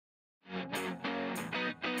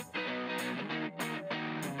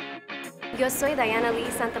Yo soy Diana Lee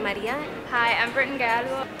Santamaria. Hi, I'm Britton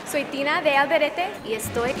Guerrero. Soy Tina de Alberete. Y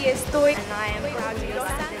estoy And I am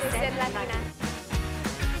orgullosa de ser latina.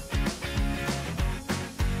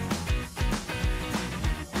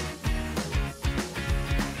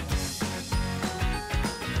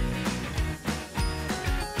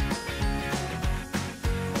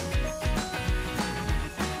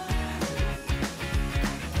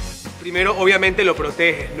 Primero, obviamente lo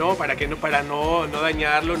proteges, ¿no? Para no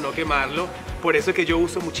dañarlo, no quemarlo. Por eso es que yo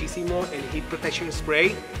uso muchísimo el Heat Protection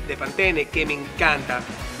Spray de Pantene, que me encanta.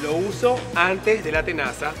 Lo uso antes de la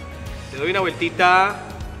tenaza. Le doy una vueltita,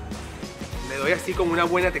 le doy así con una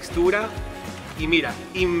buena textura y mira,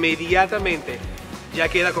 inmediatamente ya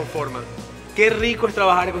queda con forma. Qué rico es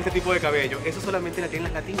trabajar con este tipo de cabello. Eso solamente la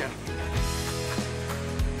tienen las latinas.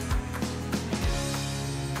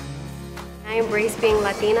 I embrace being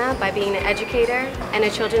Latina by being an educator and a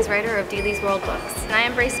children's writer of Dealey's World Books. And I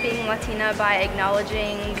embrace being Latina by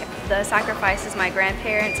acknowledging the sacrifices my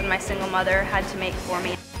grandparents and my single mother had to make for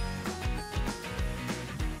me.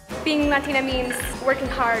 Being Latina means working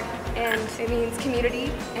hard, and it means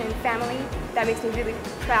community and family. That makes me really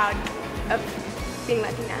proud of being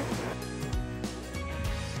Latina.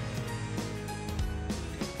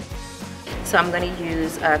 So I'm going to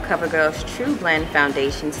use CoverGirl's True Blend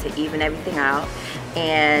foundations to even everything out,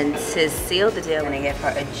 and to seal the deal, I'm going to give her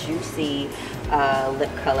a juicy lip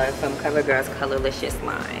color from CoverGirl's Colorlicious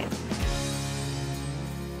line.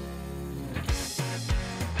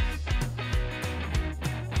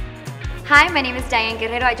 Hi, my name is Diane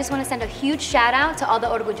Guerrero. I just want to send a huge shout out to all the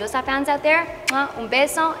Orgullosa fans out there. Un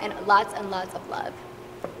beso and lots of love.